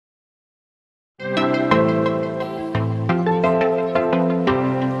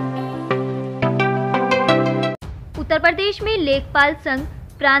उत्तर प्रदेश में लेखपाल संघ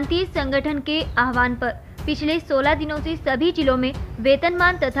प्रांतीय संगठन के आह्वान पर पिछले 16 दिनों से सभी जिलों में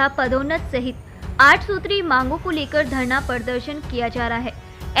वेतनमान तथा पदोन्नत सहित 8 सूत्री मांगों को लेकर धरना प्रदर्शन किया जा रहा है।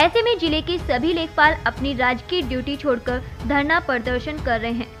 ऐसे में जिले के सभी लेखपाल अपनी राजकीय ड्यूटी छोड़कर धरना प्रदर्शन कर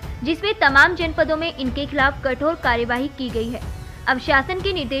रहे हैं, जिसमें तमाम जनपदों में इनके खिलाफ कठोर कार्यवाही की गई है। अब शासन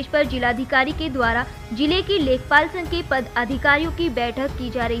के निर्देश पर जिलाधिकारी के द्वारा जिले की लेखपाल संघ के पद अधिकारियों की बैठक की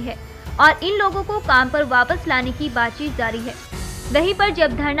जा रही है और इन लोगों को काम पर वापस लाने की बातचीत जारी है। वहीं पर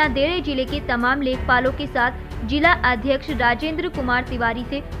जब धरना दे रहे जिले के तमाम लेखपालों के साथ जिला अध्यक्ष राजेंद्र कुमार तिवारी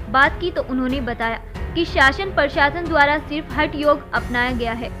से बात की तो उन्होंने बताया कि शासन प्रशासन द्वारा सिर्फ हठ योग अपनाया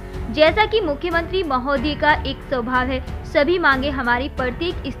गया है। जैसा कि मुख्यमंत्री महोदय का एक स्वभाव है, सभी मांगे हमारी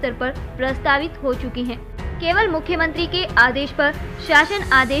प्रत्येक स्तर पर प्रस्तावित हो चुकी हैं। केवल मुख्यमंत्री के आदेश पर शासन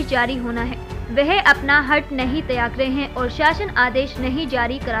आदेश जारी होना है। वह अपना हट नहीं त्याग रहे हैं और शासन आदेश नहीं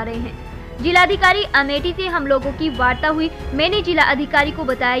जारी करा रहे हैं। जिलाधिकारी अमेठी से हम लोगों की वार्ता हुई। मैंने जिला अधिकारी को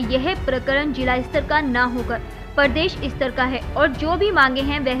बताया यह प्रकरण जिला स्तर का न होकर प्रदेश स्तर का है और जो भी मांगे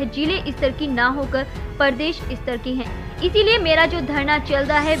हैं वह जिले स्तर की न होकर प्रदेश स्तर की हैं। इसीलिए मेरा जो धरना चल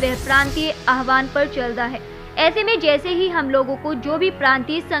रहा है वह प्रांतीय आह्वान पर चल रहा है। ऐसे में जैसे ही हम लोगों को जो भी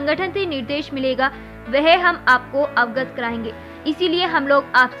प्रांतीय संगठन से निर्देश मिलेगा वह हम आपको अवगत कराएंगे। इसीलिए हम लोग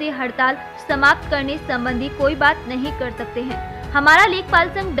आपसे हड़ताल समाप्त करने संबंधी कोई बात नहीं कर सकते हैं। हमारा लेखपाल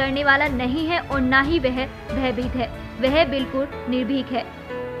संघ डरने वाला नहीं है और न ही वह भयभीत है, वह बिल्कुल निर्भीक है।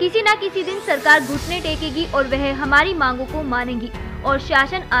 किसी न किसी दिन सरकार घुटने टेकेगी और वह हमारी मांगों को मानेगी और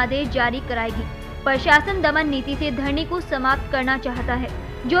शासन आदेश जारी कराएगी। प्रशासन दमन नीति से धरने को समाप्त करना चाहता है,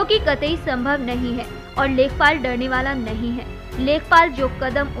 जो कि कतई संभव नहीं है और लेखपाल डरने वाला नहीं है। लेखपाल जो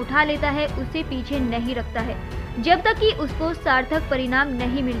कदम उठा लेता है उसे पीछे नहीं रखता है जब तक कि उसको सार्थक परिणाम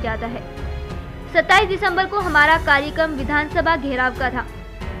नहीं मिल जाता है। 27 दिसंबर को हमारा कार्यक्रम विधानसभा घेराव का था।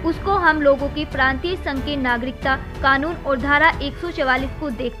 उसको हम लोगों के प्रांतीय संघ के नागरिकता कानून और धारा 144 को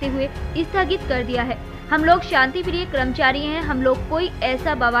देखते हुए स्थगित कर दिया है। हम लोग शांति प्रिय कर्मचारी हैं। हम लोग कोई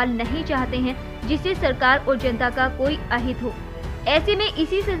ऐसा बवाल नहीं चाहते हैं जिससे सरकार और जनता का कोई अहित हो। ऐसे में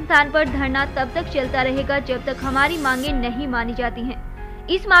इसी संस्थान पर धरना तब तक चलता रहेगा जब तक हमारी मांगे नहीं मानी जाती हैं।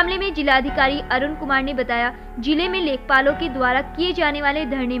 इस मामले में जिलाधिकारी अरुण कुमार ने बताया, जिले में लेखपालों के द्वारा किए जाने वाले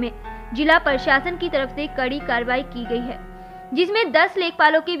धरने में जिला प्रशासन की तरफ से कड़ी कार्रवाई की गई है, जिसमें 10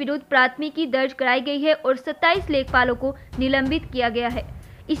 लेखपालों के विरुद्ध प्राथमिकी दर्ज कराई गई है और 27 लेखपालों को निलंबित किया गया है।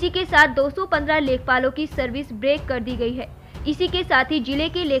 इसी के साथ 215 लेखपालों की सर्विस ब्रेक कर दी गई है। इसी के साथ ही जिले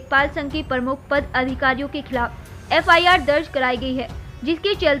के लेखपाल संघ के प्रमुख पद अधिकारियों के खिलाफ FIR दर्ज कराई गई है,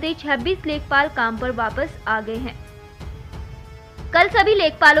 जिसके चलते 26 लेखपाल काम पर वापस आ गए हैं। कल सभी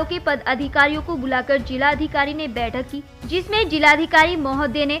लेखपालों के पद अधिकारियों को बुलाकर जिला अधिकारी ने बैठक की, जिसमें जिलाधिकारी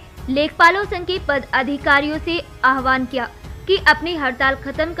महोदय ने लेखपालों संघ के पद अधिकारियों से आह्वान किया कि अपनी हड़ताल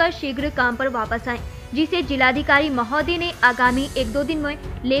खत्म कर शीघ्र काम पर वापस आएं, जिसे जिलाधिकारी महोदय ने आगामी 1-2 दिन में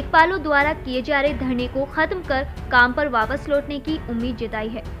लेखपालों द्वारा किए जा रहे धरने को खत्म कर काम पर वापस लौटने की उम्मीद जताई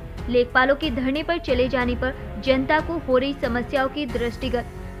है। लेखपालों के धरने पर चले जाने पर जनता को हो रही समस्याओं के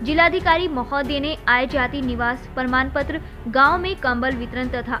दृष्टिगत जिलाधिकारी महोदय ने आय जाति निवास प्रमाण पत्र, गाँव में कंबल वितरण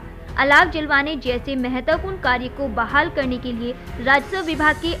तथा अलाव जलवाने जैसे महत्वपूर्ण कार्य को बहाल करने के लिए राजस्व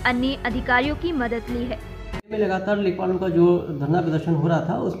विभाग के अन्य अधिकारियों की मदद ली है। में लगातार लेखपालों का जो धरना प्रदर्शन हो रहा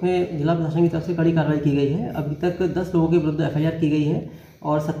था उसमें जिला प्रशासन की तरफ से कड़ी कार्रवाई की गई है। अभी तक 10 लोगों के विरुद्ध FIR की गई है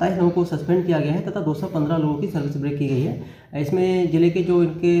और 27 लोगों को सस्पेंड किया गया है तथा 215 लोगों की सर्विस ब्रेक की गई है। इसमें जिले के जो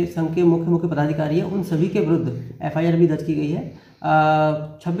इनके संघ के मुख्य पदाधिकारी हैं उन सभी के विरुद्ध FIR भी दर्ज की गई है।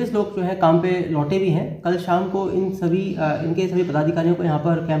 26 लोग जो है काम पे लौटे भी हैं। कल शाम को इनके सभी पदाधिकारियों को यहाँ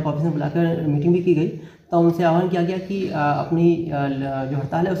पर कैंप ऑफिस में बुलाकर मीटिंग भी की गई, तो उनसे आह्वान किया गया कि अपनी जो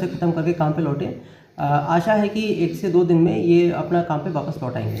हड़ताल है उसे खत्म करके काम पे लौटें। आशा है कि 1 से 2 दिन में ये अपना काम पे वापस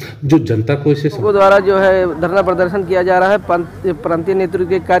लौट आएंगे। जो जनता को इसे द्वारा जो है धरना प्रदर्शन किया जा रहा है प्रांतीय नेतृत्व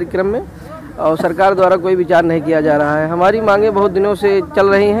के कार्यक्रम में और सरकार द्वारा कोई विचार नहीं किया जा रहा है। हमारी मांगे बहुत दिनों से चल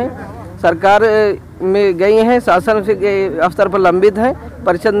रही हैं, सरकार में गई हैं, शासन के अफसर पर लंबित हैं।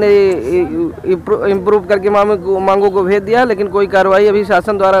 परिषद ने इम्प्रूव करके मांगों को भेज दिया, लेकिन कोई कार्रवाई अभी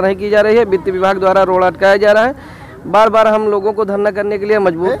शासन द्वारा नहीं की जा रही है। वित्त विभाग द्वारा रोड अटकाया जा रहा है। बार बार हम लोगों को धरना करने के लिए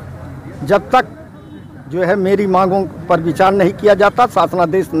मजबूर। जब तक जो है मेरी मांगों पर विचार नहीं किया जाता,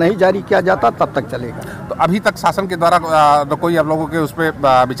 शासनादेश नहीं जारी किया जाता, तब तक चलेगा। तो अभी तक शासन के द्वारा कोई आप लोगों के उस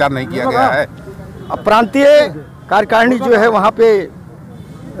पर विचार नहीं किया गया है। अब प्रांतीय कार्यकारिणी जो है वहाँ पे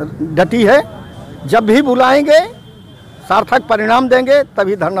डटी है। जब भी बुलाएंगे सार्थक परिणाम देंगे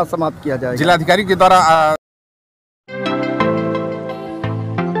तभी धरना समाप्त किया जाएगा। जिलाधिकारी के द्वारा